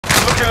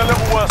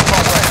worst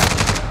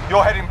aware.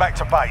 You're heading back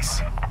to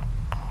base.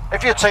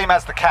 If your team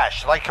has the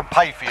cash, they can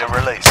pay for your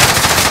release.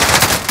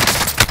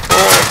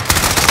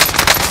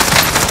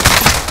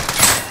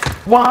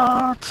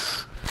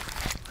 What?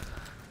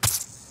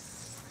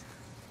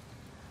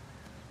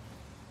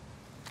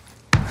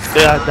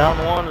 Yeah, I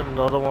downed one and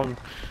the other one.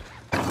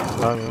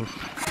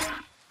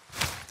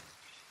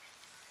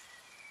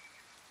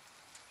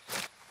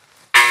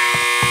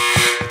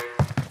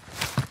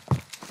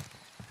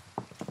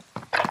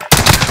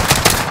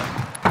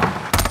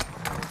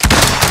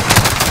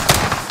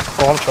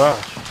 Oh, I'm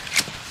trash.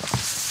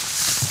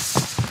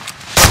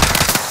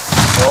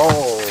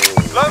 Oh.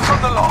 Learn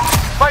from the loss.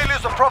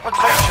 Failure's a proper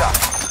teacher.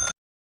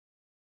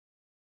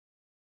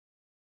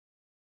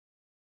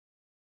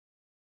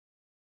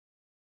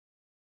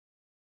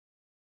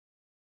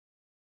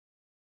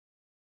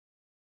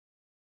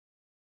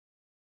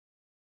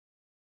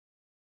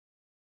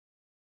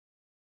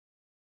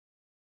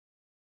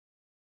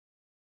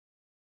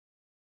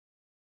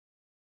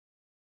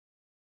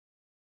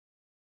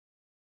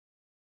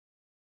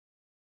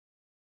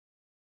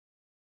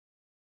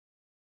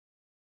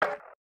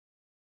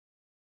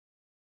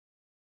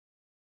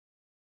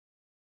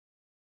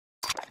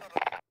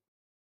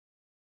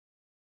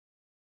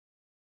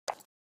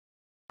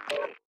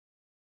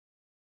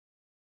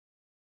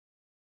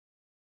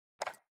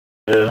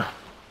 Yeah.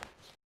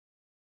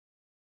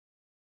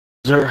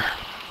 Sir.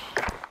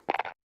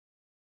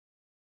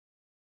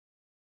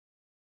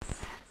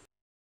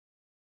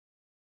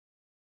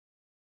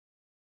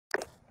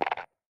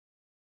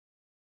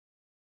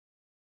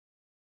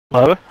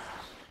 What?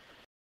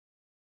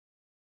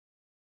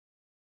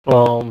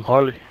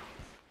 Harley.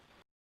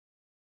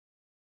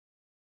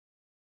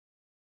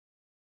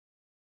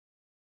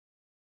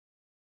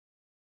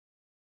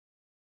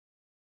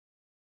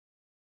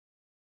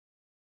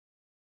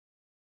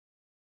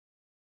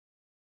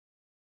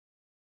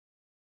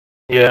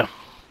 Yeah.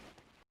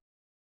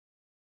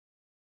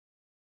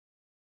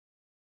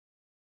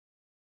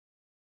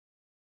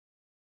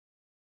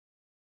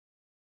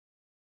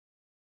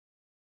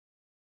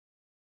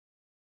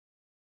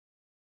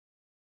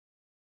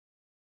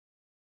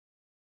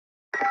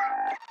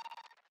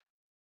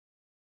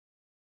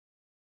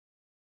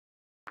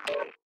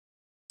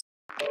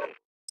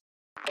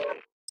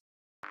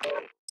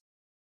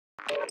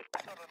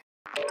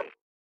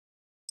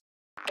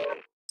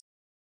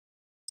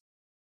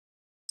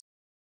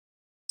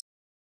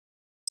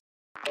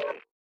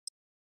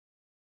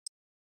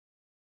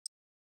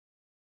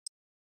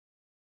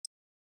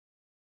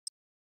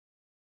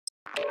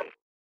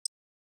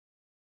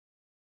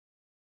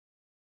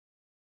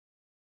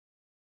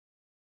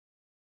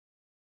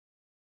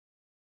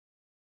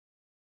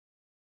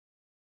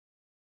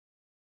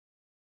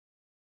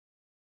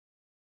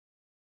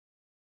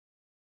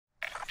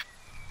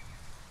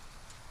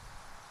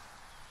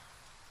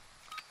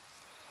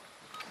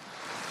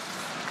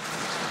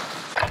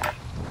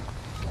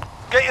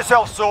 Get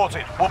yourself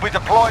sorted. We'll be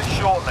deployed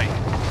shortly.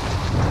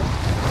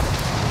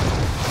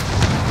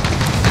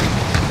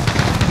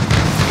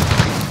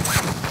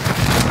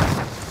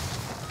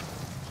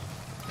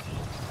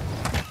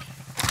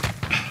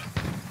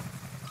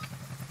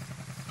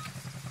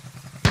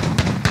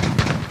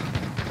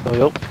 Oh,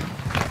 yep.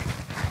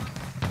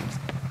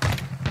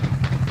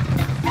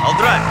 I'll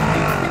drive.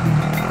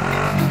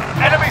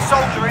 Enemy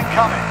soldier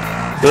incoming.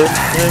 Good.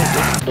 Yeah,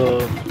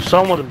 the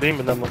sun wasn't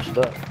beaming that much of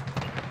that.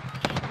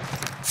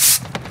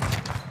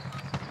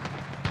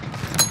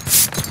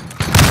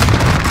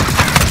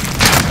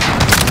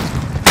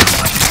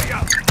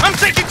 I'm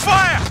taking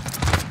fire!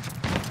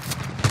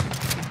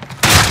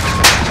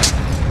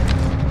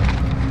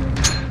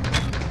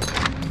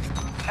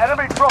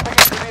 Enemy dropping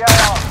into the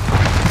AR.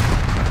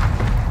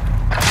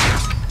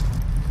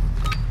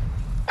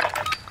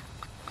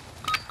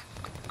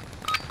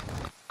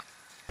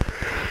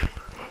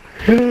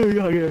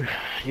 Yeah.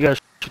 You gotta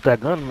shoot that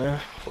gun, man.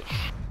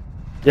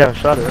 Yeah, I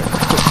shot it.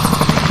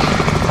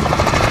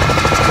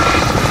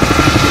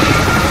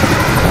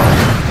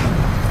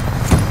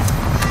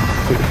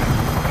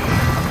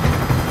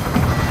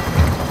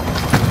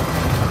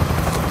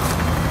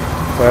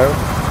 Where?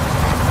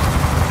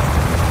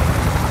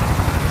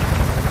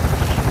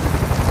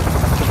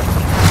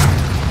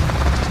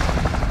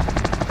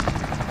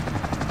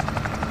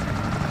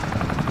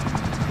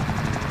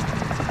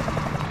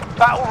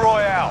 Battle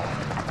Royale.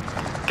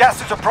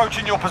 Gas is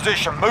approaching your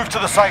position. Move to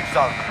the safe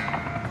zone.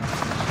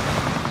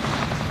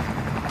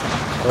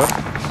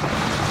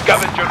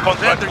 Scavenger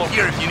contractor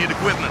here if you need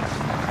equipment.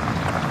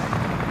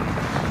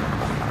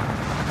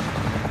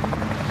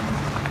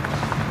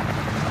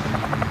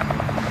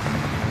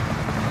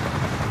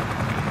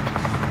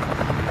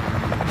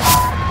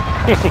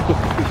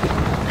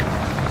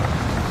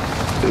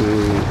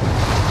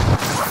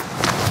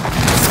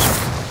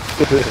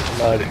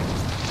 Mighty.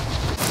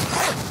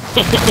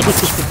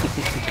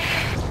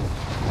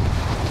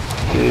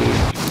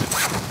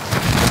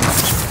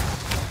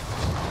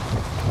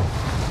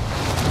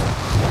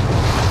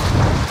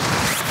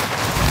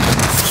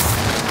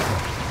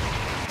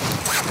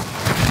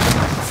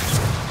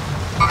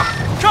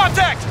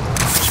 Contact!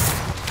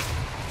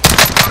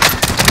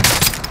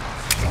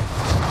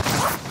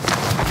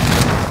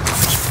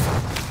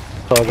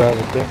 Tall guy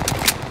right there.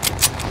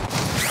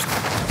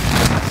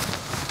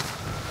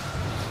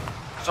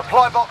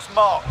 Supply box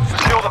marked.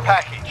 Secure the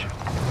package.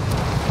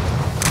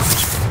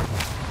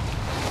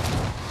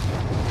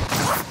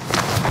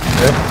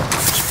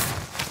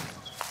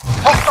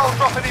 Hostile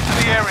dropping into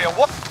the area.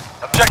 What?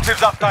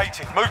 Objectives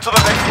updated. Move to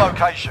the next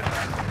location.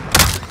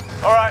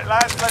 All right,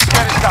 lads, let's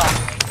get it done.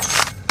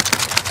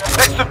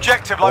 Next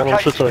objective One of them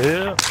location. sits right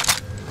here.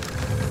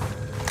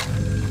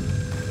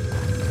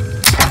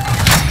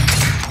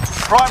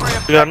 Primary You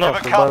got objective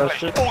enough to buy that accomplished.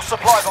 shit? All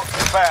supply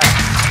boxes found.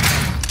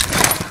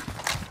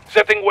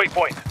 Setting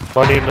waypoint. I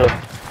need to.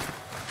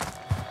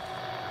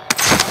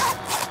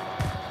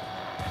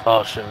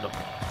 Oh shit. No.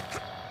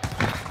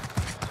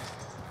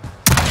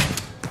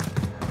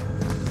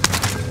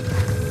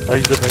 Oh,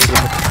 he's different, he's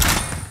different.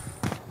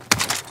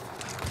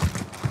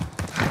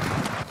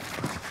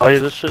 Oh yeah,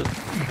 this shit.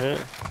 Yeah.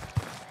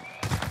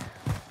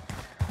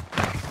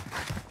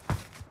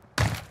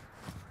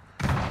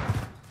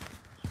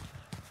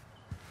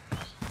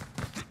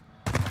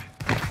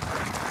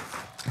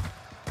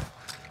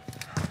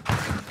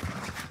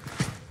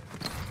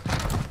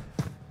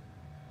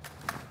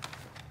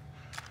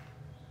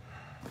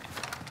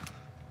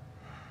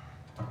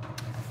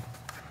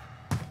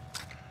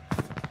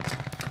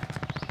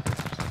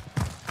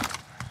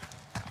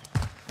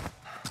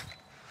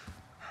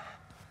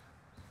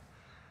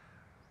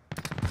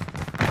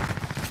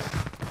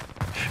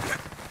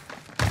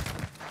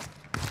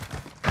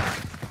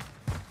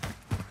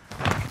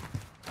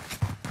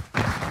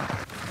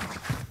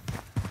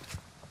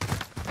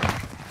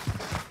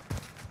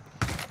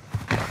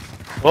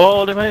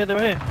 Oh, they're right here.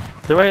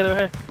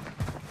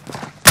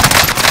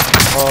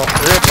 Oh,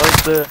 yeah,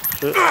 right there.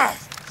 Shit.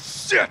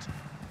 Shit!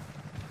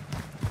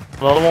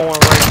 Another one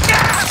went right.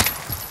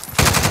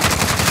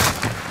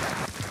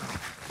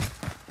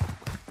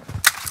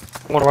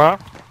 One around.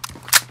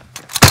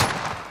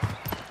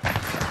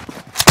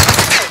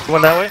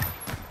 Went that way?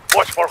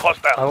 Watch for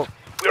hostiles. Oh.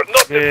 We are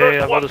not the Yeah, first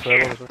I ones noticed that,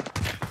 here.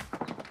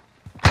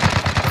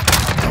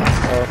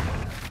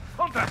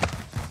 Contact!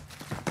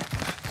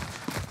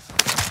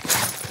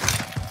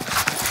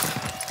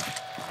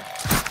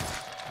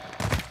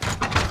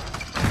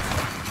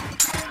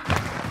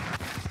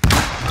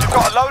 You've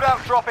got a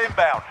loadout drop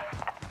inbound.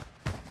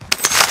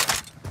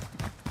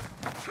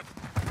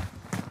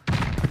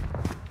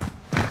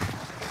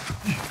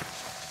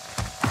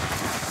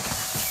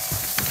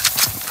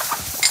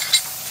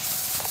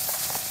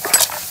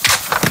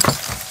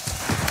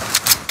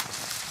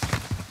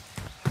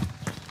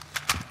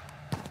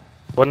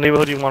 What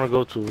neighborhood do you want to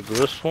go to?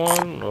 This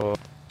one or?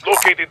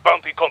 Located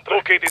bounty contract.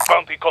 Located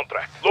bounty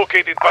contract.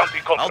 Located bounty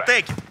contract. I'll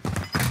take it.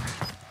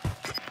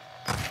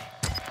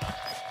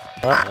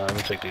 Let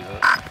me take these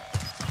out.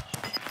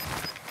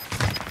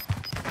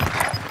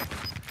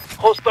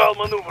 Hostile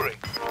maneuvering.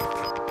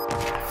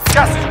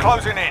 Gas is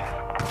closing in.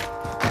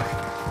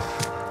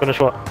 Finish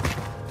what?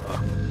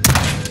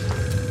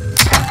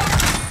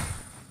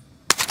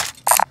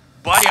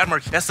 Body armor,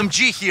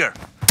 SMG here.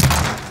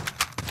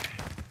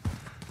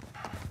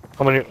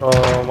 How many?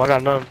 I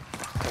got none.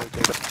 Let me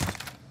take that.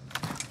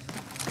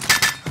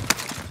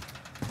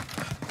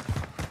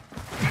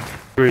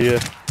 3, yeah.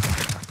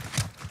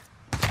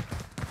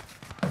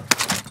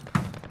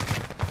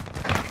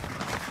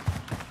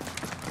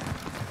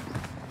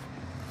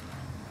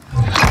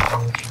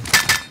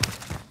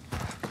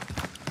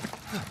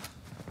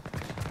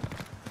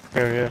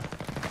 Here, yeah.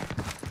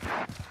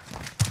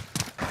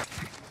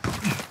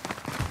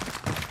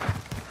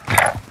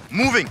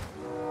 Moving.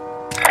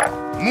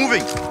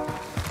 Moving.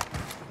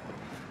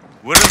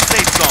 We're in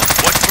safe zone.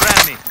 Watch for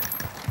enemy.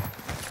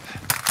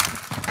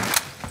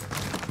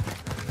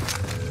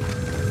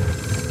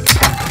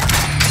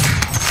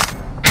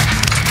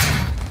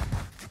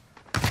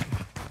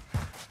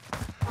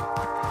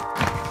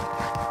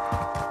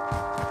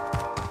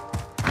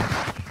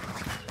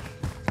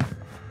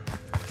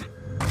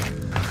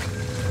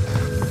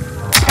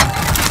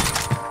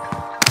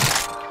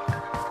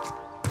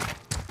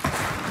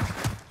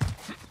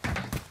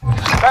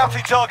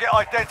 Bounty target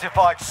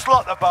identified.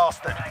 Slot the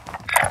bastard.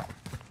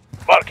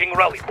 Marking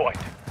rally point.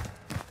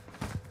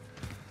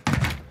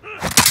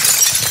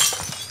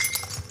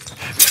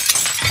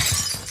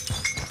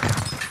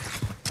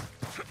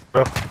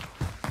 Bro.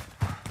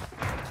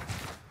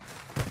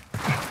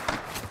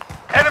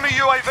 Enemy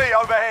UAV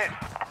overhead.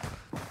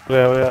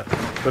 Yeah.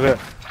 Look at.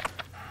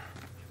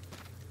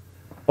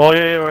 Oh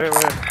yeah, right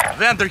here.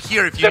 Vendor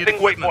here if you need Setting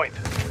equipment. waypoint.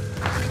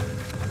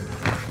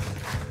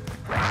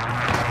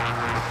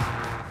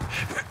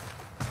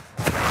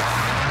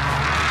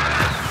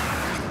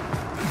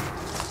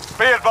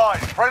 Be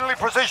advised, friendly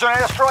precision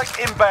airstrike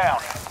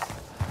inbound.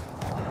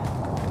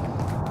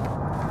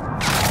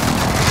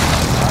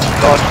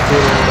 Dodge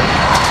through.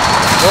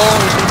 Oh,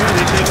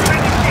 they see me.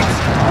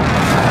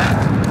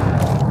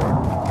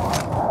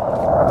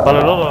 By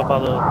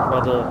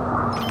the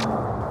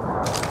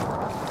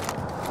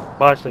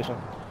buy station.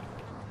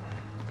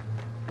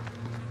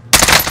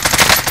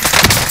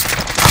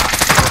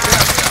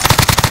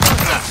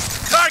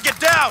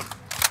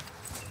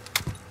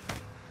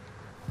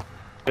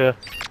 Yeah.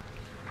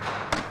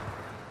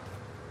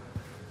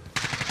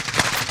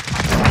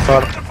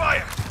 Got it. Under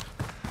fire!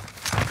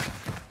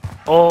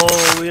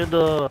 Oh, we in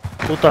the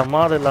puta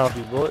madre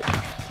lobby, boy.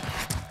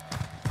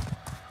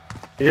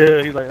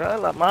 Yeah, he's like, ah,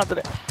 la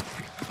madre.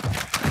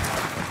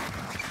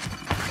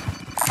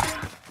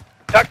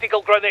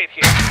 Tactical grenade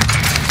here.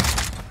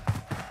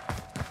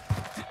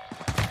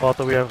 Oh, I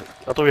thought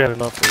we had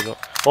enough for you though.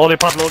 Oh, they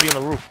popped Lodi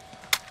on the roof.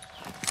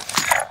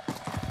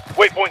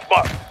 Waypoint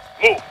marked.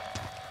 Move.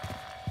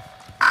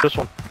 This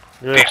one.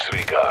 Yeah.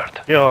 Disregard.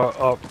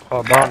 Yeah,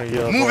 bounty,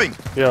 yeah. Moving.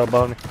 Yeah,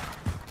 bounty.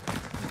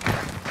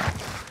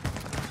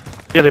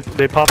 Yeah,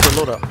 they popped the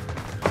loadout.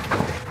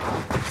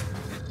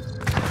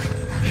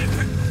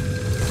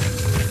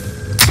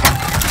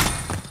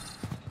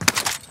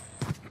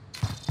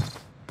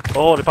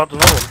 Oh, they popped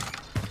another one.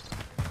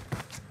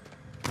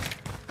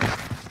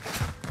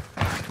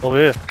 Over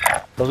here.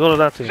 Let's go to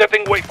that team.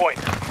 Setting waypoint.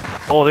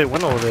 Oh, they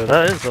went over there.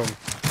 That is them.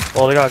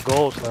 Oh, they got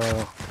goals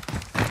now.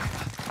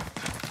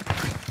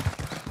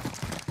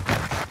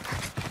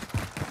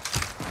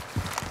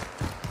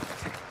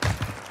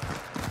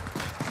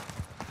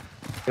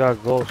 They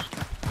got goals.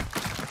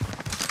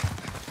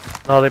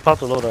 No, they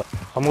popped the loadout.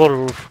 I'm going to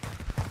the roof.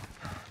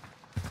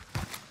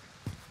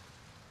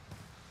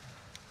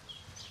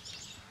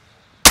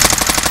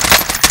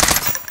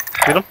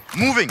 See them?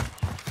 Moving.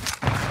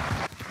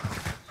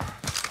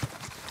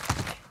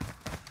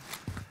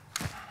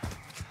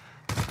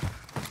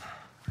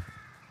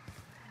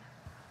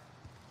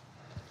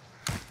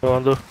 Go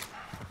under.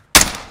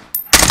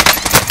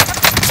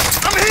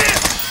 I'm here.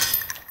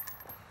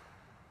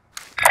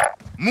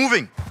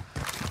 Moving.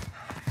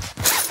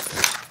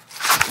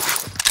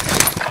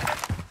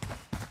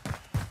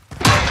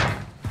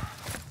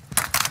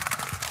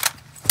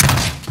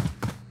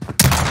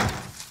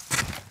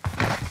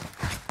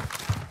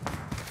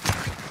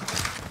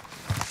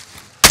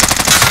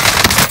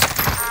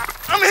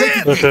 I'm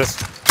here. Good shit.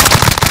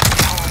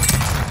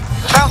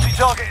 The bounty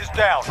target is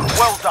down.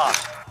 Well done.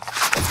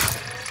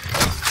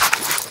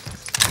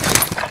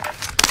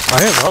 I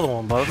hear another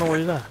one, but I don't know where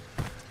he's at.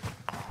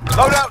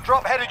 Loadout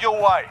drop headed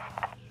your way.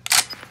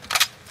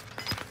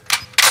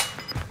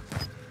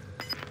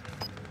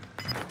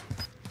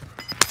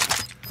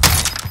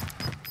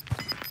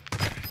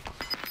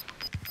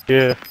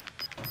 Yeah.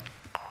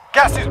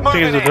 Gas is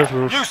moving he's at this in.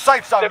 roof. New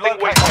safe zone Setting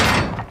located.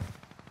 waypoint.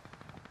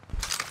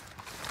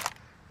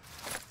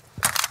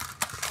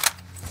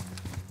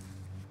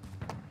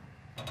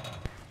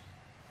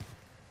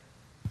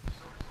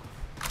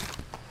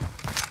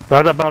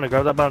 Grab that bounty,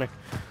 grab that bounty.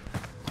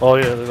 Oh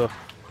yeah, there you go.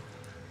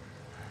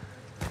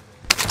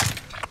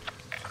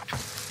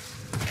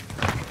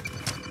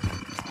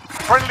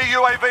 Friendly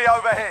UAV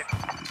overhead.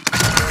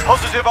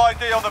 Positive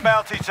ID on the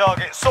bounty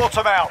target. Sort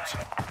them out.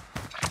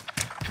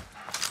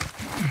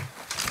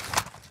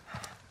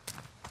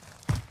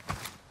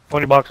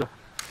 Money boxer.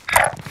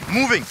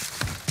 Moving.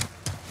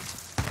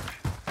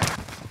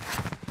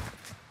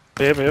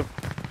 Yep.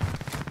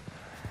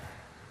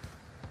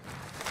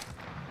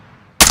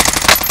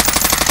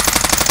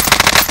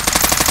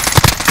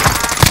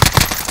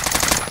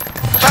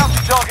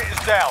 Bounty target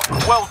is down.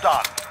 Well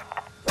done.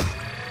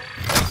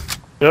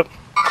 Yep.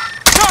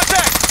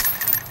 Contact!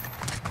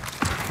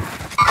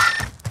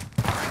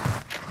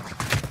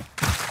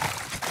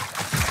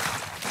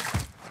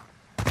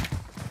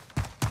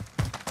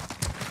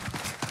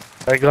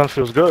 That gun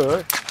feels good,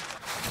 right?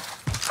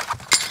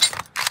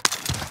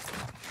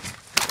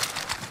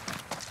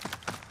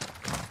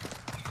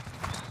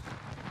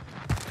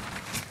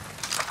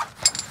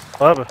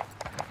 What happened?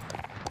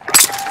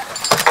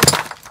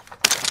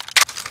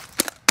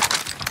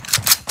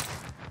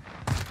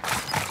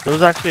 There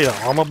was actually an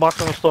armor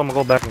box in the store. I'm gonna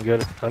go back and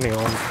get it. I need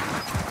armor.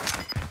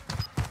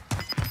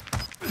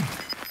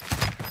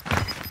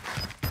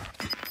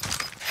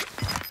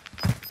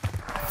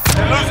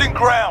 They're losing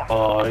ground.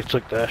 Oh, he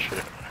took that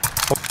shit.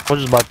 I'll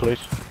just buy place.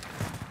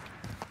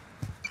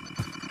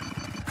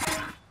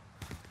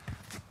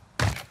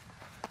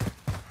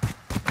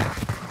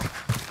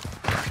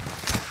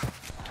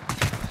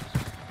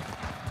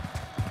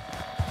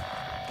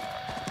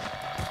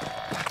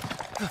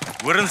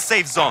 We're in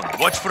safe zone.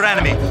 Watch for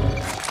enemy.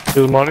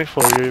 Here's money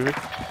for UAV.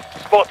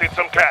 Spotted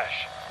some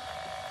cash.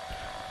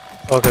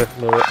 Okay,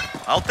 no.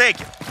 I'll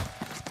take it.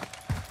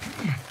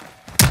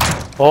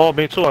 Oh,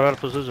 me too. I got a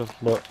position,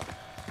 but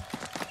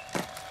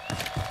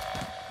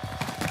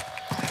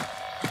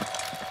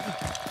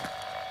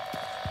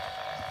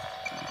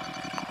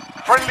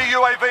Friendly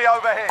UAV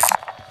overhead.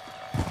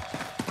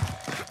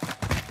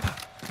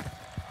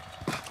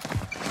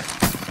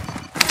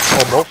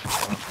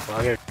 both.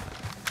 I get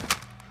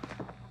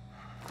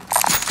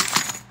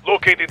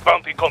Located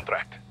bounty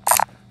contract.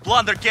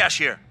 Plunder cash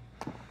here.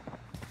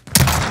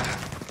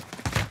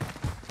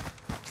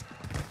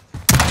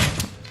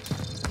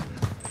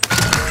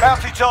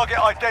 Bounty target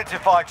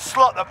identified.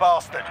 Slot the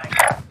bastard.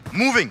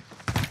 Moving.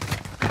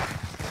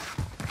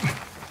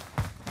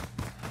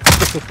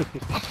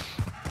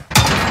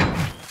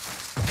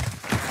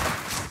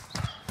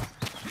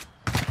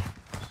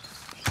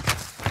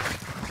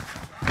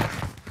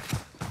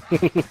 Yep.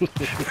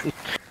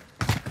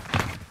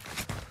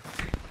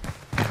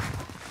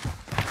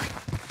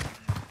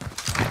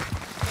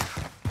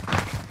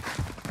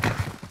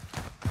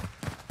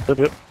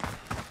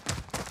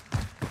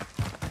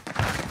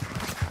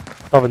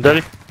 Oven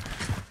daddy.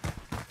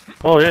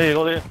 Oh yeah, you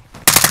got it.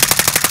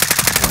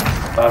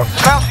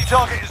 Bounty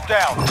target is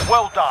down.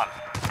 Well done.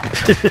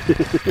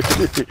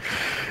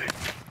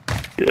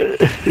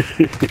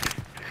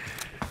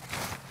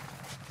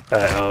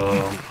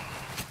 Alright,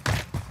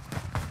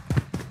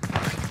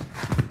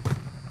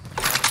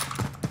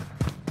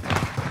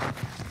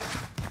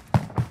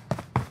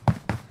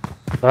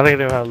 I think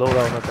they have load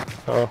out nothing.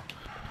 Oh.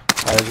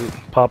 I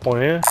just pop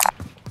on here.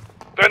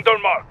 Vendor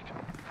marked.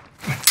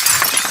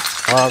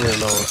 Madre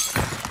load.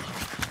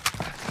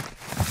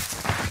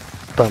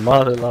 Esta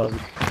madre load.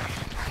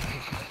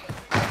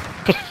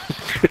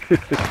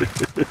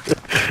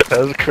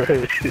 That's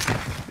crazy.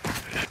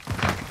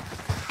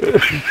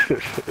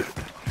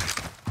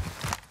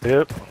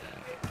 Yep.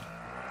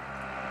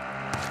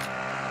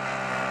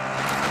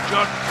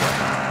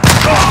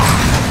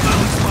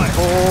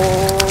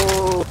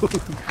 Oh!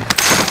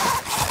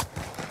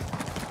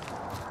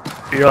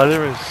 Yeah, I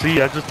didn't even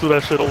see. I just threw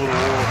that shit over the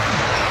wall.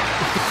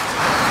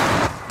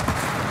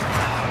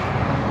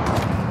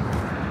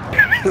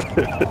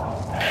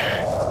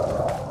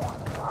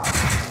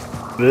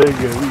 There you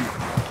go.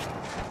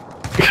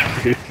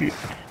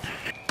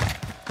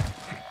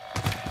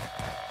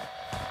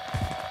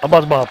 I'm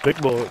about to buy a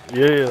big boat.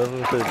 Yeah, that's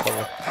what I'm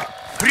saying.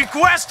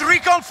 Request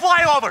recon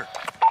flyover!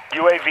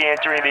 UAV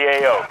entering the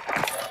AO.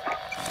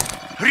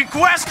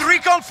 Request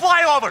recon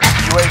flyover!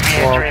 UAV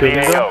entering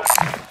the AO.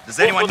 Does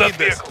anyone Move to need that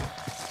this? vehicle.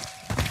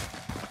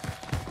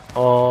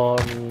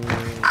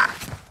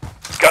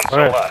 Cancel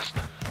Alright. last.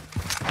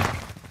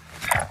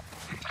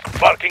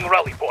 Marking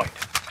rally point.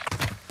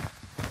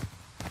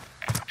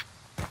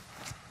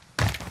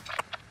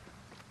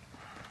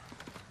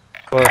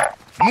 Well,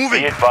 Be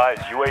Moving!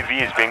 advised,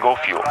 UAV is bingo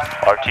fuel.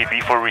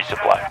 RTB for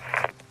resupply.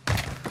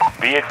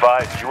 Be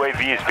advised,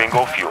 UAV is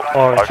bingo fuel.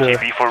 Alright,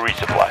 RTB for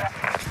resupply.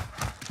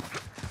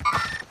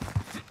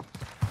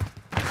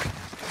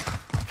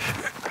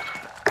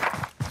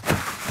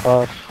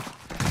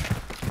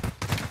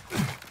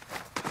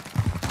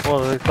 oh,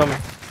 they're coming.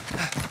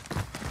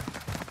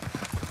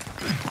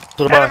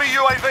 To the back. Enemy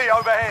UAV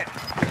overhead.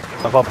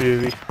 I pop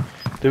UAV.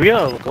 Do we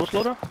have a ghost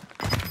loader?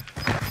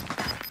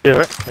 Yeah,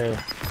 right?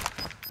 Yeah.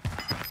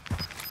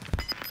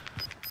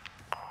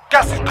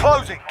 Gas is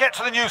closing. Get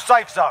to the new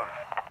safe zone.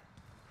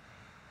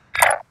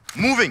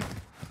 Moving!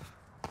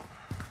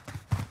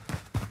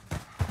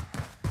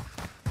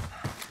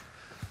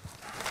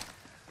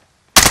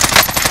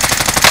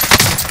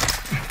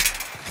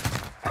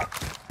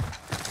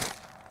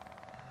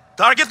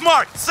 Target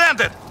marked!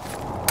 Send it!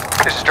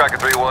 This is Striker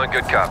 3-1,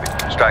 good copy.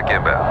 Strike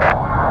inbound.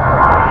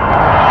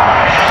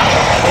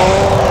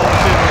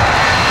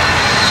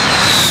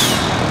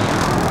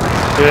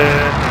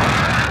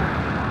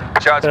 Yeah.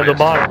 Shots At the missed.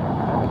 bottom.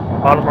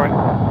 Bottom right.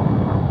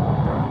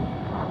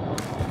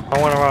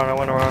 I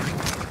went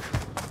around.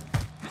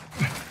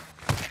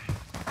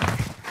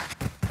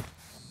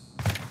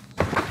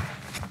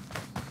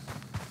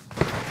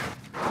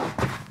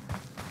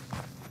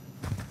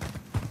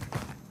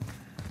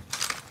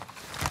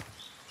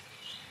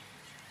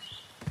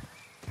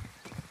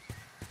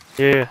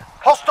 Yeah.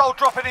 Hostile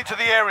dropping into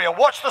the area.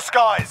 Watch the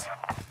skies.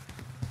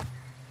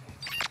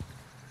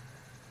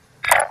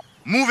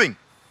 Moving!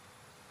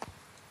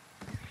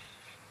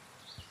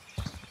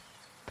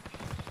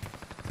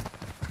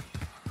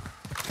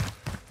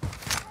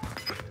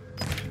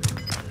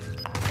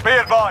 Be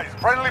advised.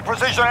 Friendly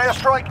precision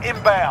airstrike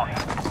inbound.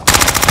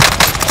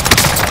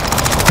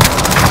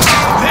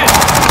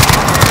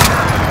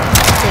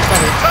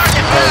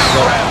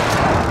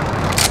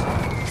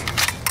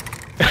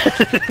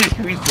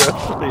 We just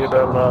say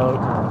that loud.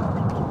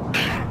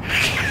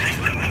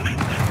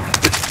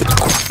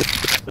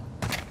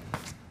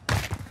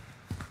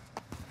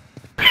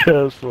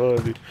 That's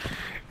funny.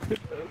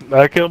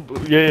 I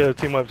can't. Yeah,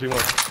 team up.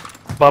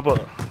 Pop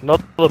up.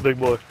 Another big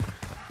boy.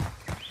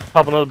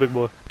 Pop another big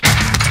boy.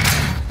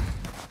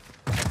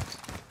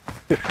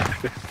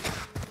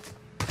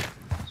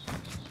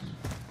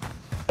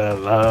 I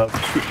love.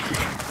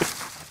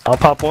 I'll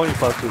pop on you,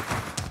 pop two.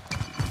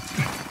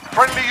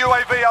 Friendly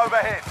UAV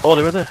overhead. Oh,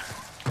 they're right there.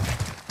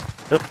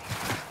 Yep.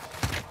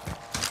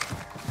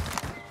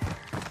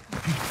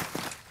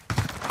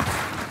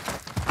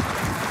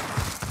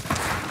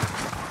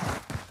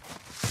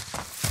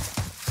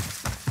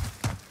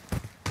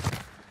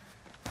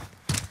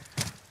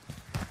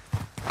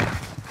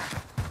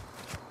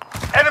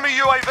 Enemy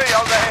UAV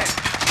overhead.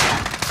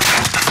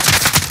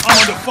 I'm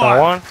under Got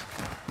fire! one.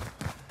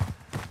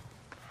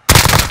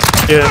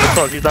 Yeah, let's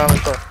talk. He's down.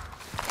 Let's talk.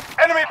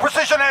 Enemy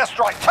precision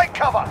airstrike. Take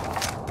cover.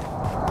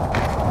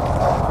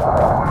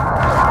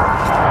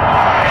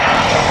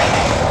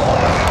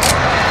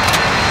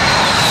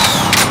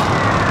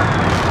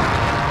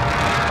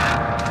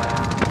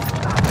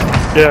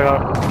 Yeah, I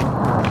got it.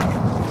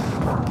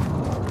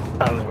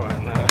 I live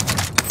right now.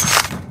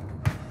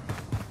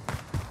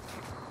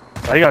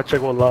 I gotta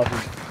check what lobby.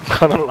 What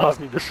kind of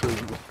lobby this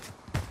is.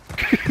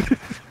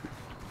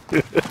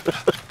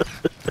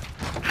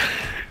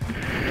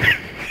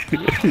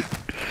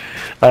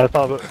 I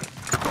pop it.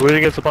 We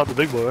didn't get to pop the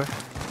big boy, right?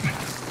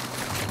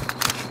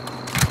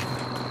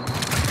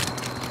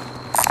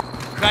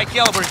 High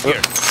caliber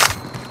here.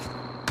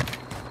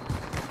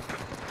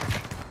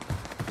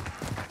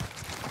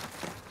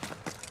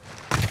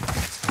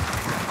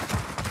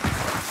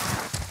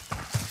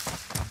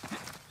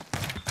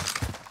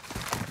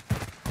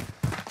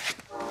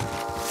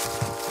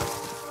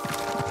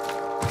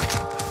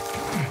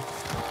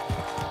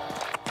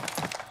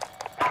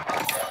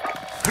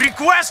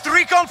 Request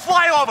recon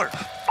flyover!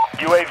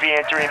 UAV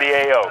entering the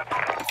AO.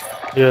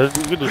 Yeah,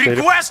 we can just say it.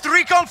 Request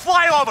recon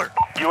flyover!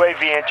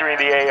 UAV entering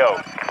the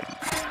AO.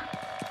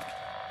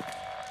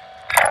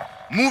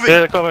 Moving!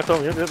 Yeah, come on.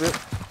 Yep.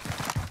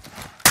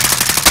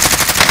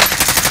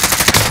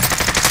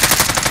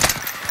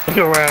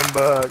 You ran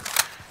back.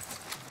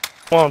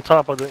 One on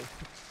top, I think.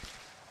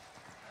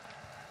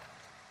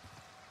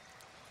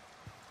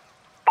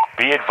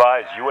 Be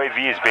advised,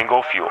 UAV is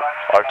bingo fuel.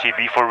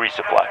 RTB for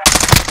resupply.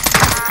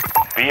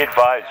 Be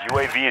advised,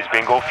 UAV is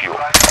bingo fuel.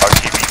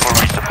 RTB for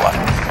resupply.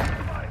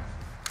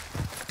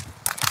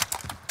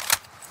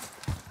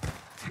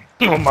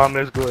 Oh, my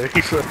man's great.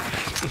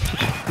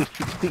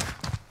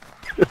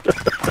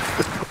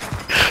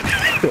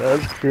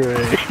 That's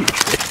great.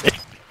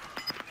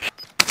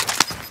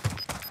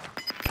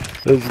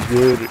 That's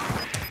good.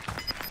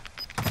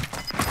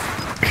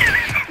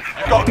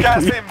 You've got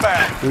gas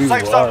inbound. We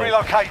Safe won. zone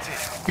relocated.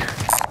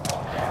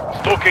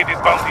 Located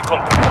bounty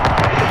contract.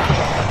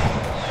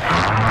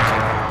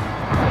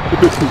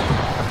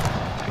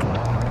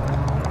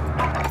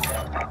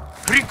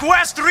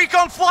 Request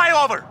recon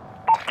flyover!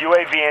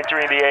 UAV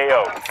entering the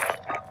AO.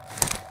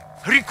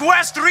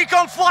 Request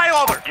recon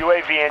flyover!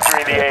 UAV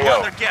entering the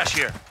Under AO. cash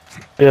here.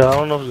 Yeah, I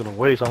don't know if it's gonna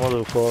waste. I'm a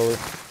little far away.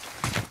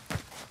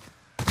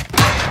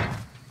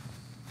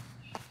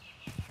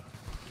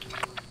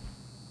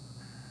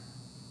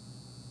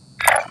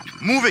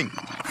 Moving!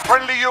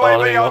 Friendly there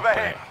UAV you go.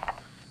 overhead.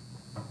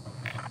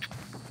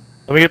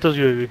 Let me get this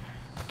UAV.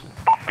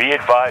 Be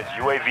advised,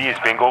 UAV is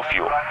bingo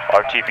fuel.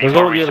 RTB Let's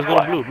for go, yeah, let's go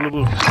resupply.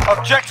 blue.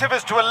 Objective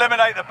is to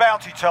eliminate the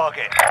bounty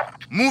target.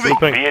 Moving!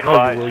 Blue pink. Be Oh,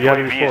 advised, you had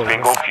it UAV is before.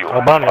 bingo fuel.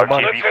 Albani. RTB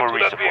Let's for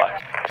head to that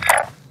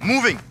resupply.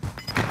 Moving!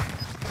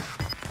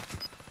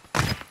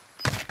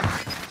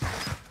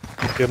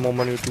 Get more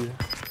money with you.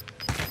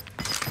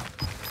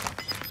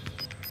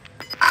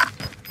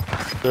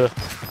 Yeah.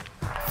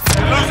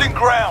 You're losing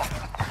ground.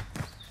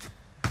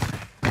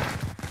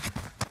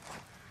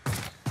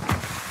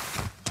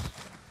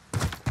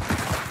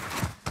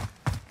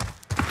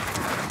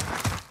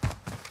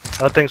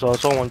 I think so. I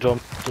saw one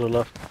jump to the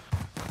left.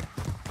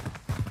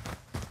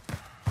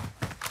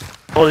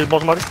 Oh, you bought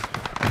somebody?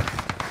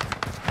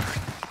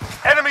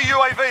 Enemy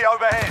UAV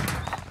overhead.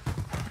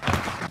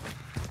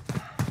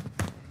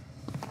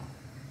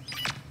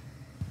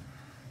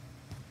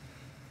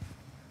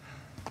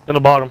 In the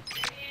bottom.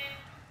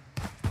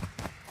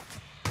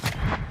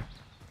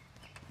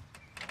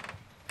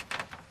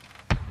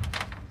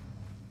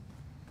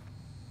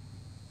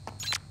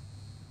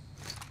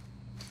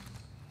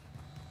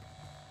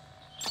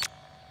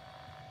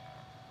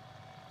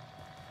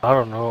 I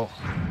don't know.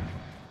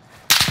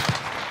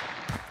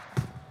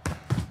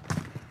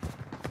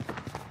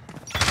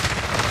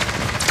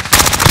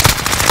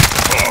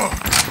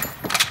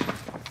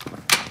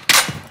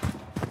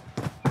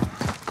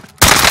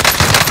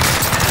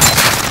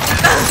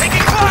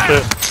 Taking fire!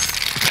 Shit.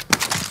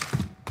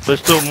 There's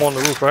still more on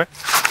the roof, right?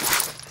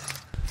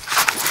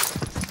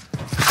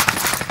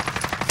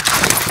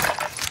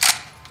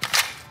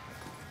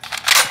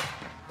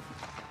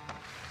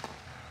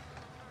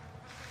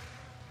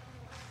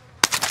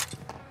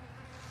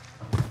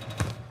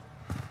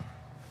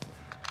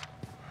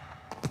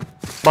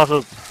 About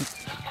to...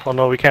 Oh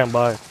no, we can't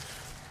buy.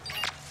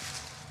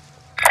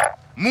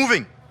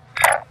 Moving!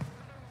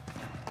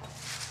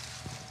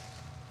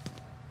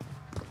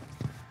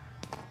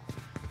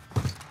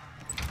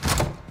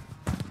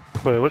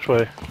 Wait, which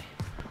way?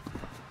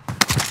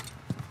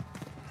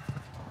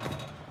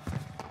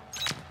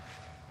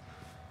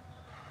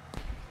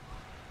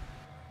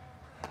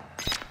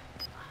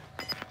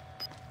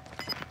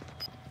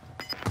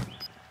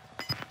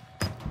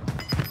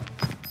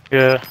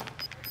 Yeah.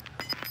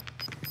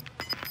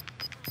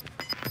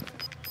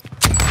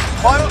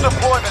 Final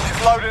deployment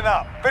is loading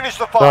up. Finish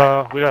the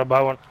fight. We gotta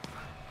buy one.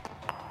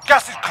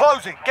 Gas is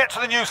closing. Get to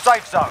the new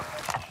safe zone.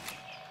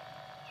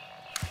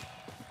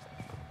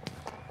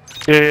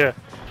 Yeah.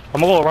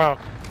 I'm gonna go around.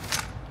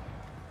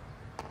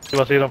 See if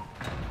I see them.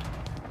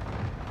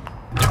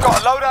 You've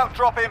got a loadout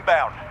drop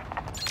inbound.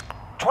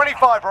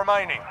 25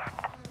 remaining.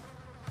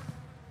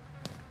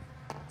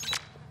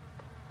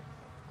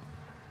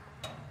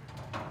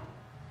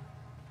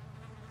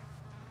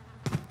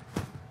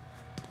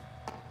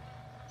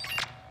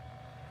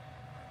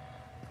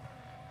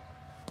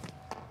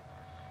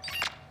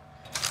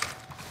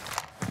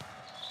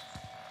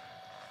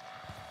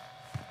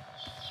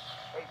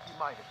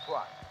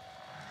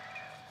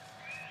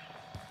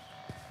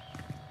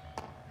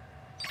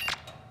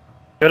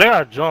 Yeah, they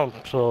got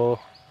jump, so.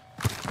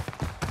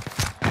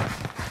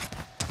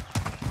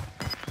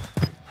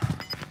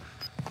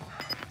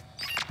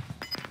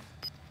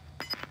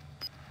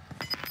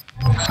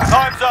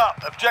 Time's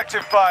up.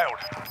 Objective failed.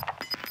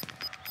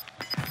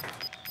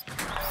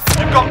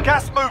 You've got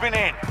gas moving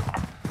in.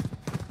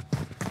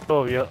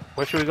 Oh, yeah.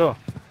 Where should we go?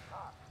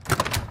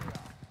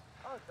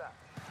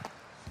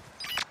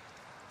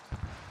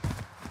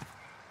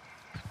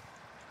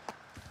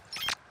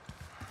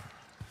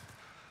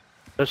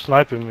 They're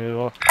sniping me,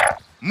 though.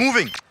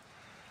 Moving.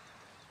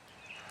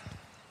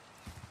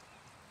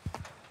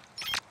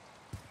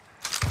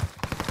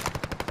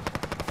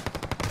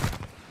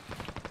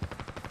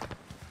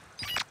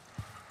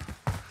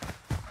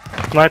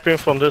 Sniping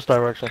from this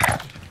direction.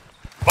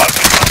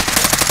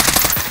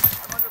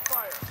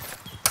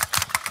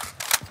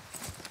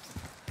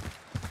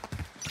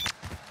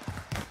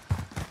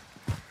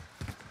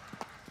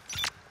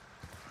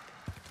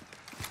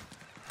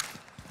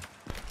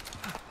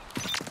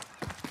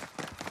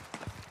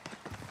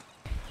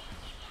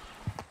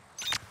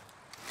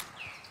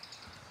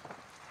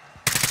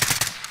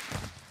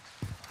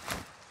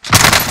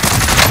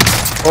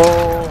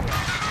 Oh,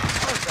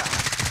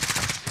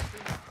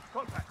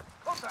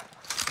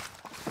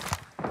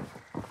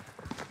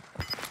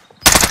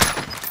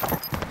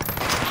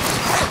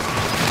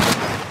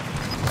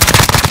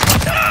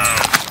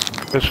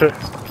 good shit.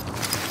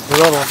 There's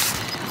another one.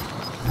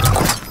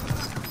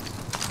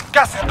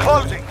 Gas is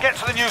closing. Get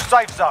to the new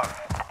safe zone.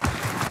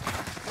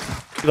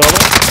 See the other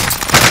one?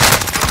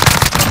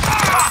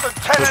 Less than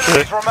 10 Good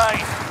enemies shit. remain.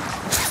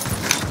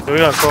 Here we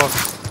got going.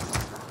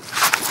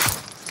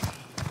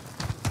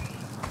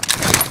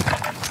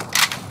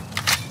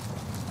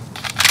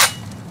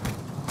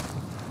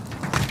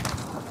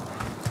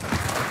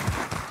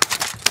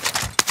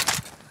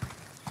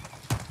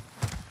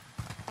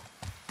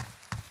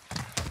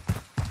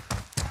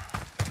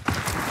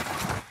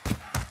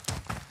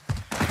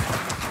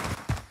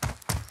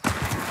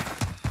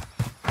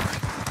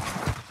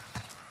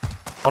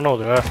 Oh no,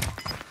 they're there.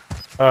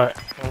 Alright,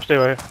 I'm gonna stay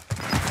right here.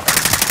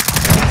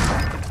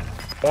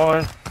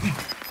 One.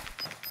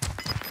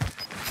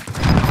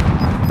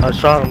 I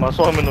shot him. I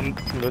saw him in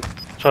the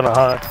trying to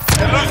hide.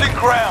 You're losing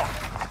ground.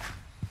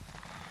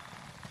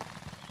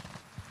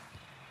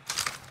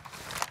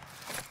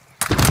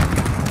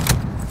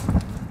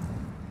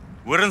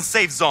 We're in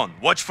safe zone.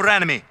 Watch for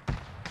enemy.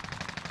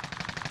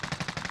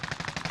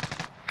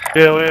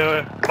 Yeah,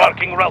 wait.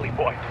 Marking rally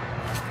point.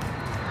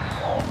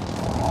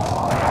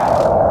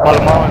 By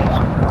the mountains.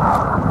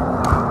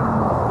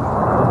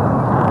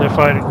 They're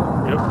fighting.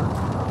 Yep.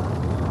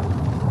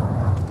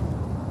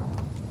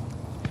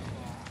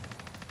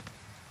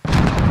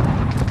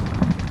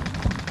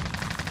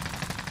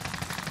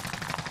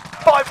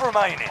 Five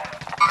remaining.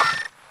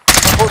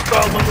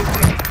 Hostile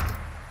maneuvering.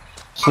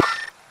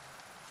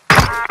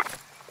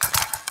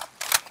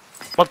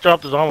 Let's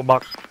drop this ammo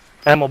box.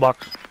 Ammo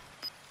box.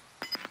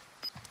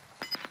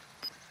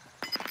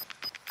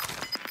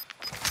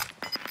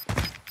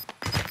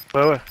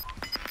 Wait.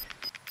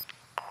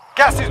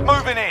 Gas is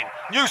moving in.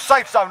 New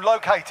safe zone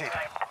located.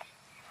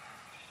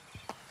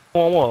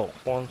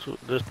 One, two.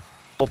 There's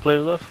 4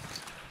 players left.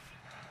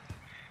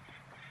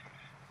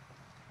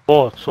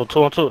 4, so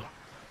 2 and 2.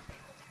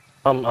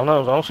 I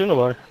don't see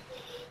nobody.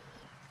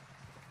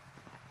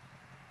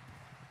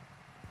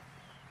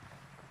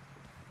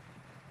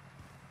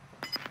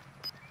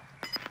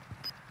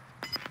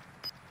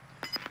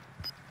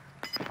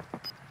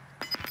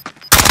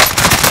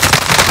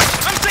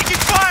 I'm taking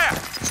fire!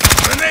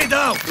 Grenade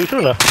out! You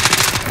shooting at?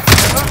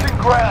 You're losing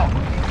ground.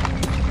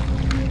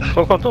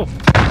 Come too.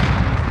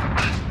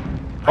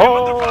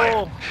 under fire.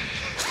 Oh!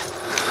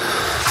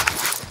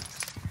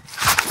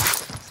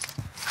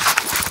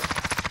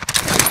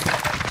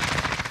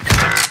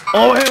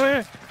 Oh,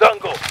 wait.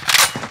 Dango.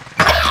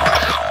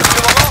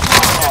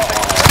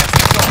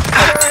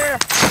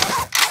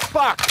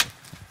 Fuck!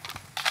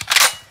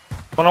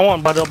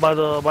 1-on-1 by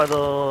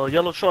the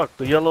yellow truck,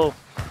 the yellow.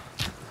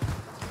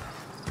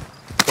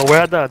 So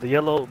where I died, the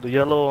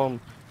yellow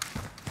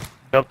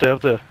up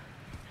there.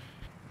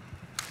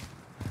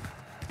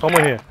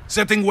 Somewhere here.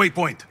 Setting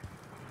waypoint.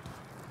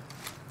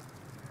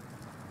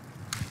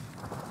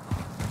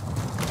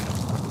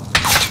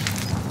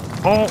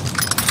 Oh,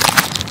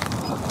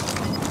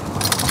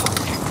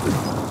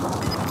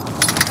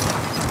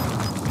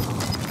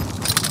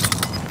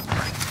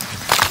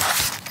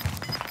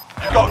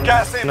 You've got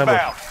gas inbound.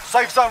 Never.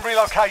 Safe zone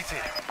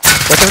relocated.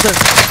 there.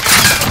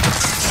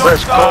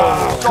 Let's go.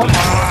 Stop.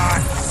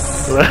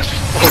 Let's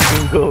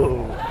fucking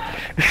go.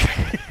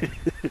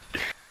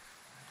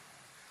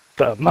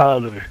 That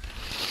madre.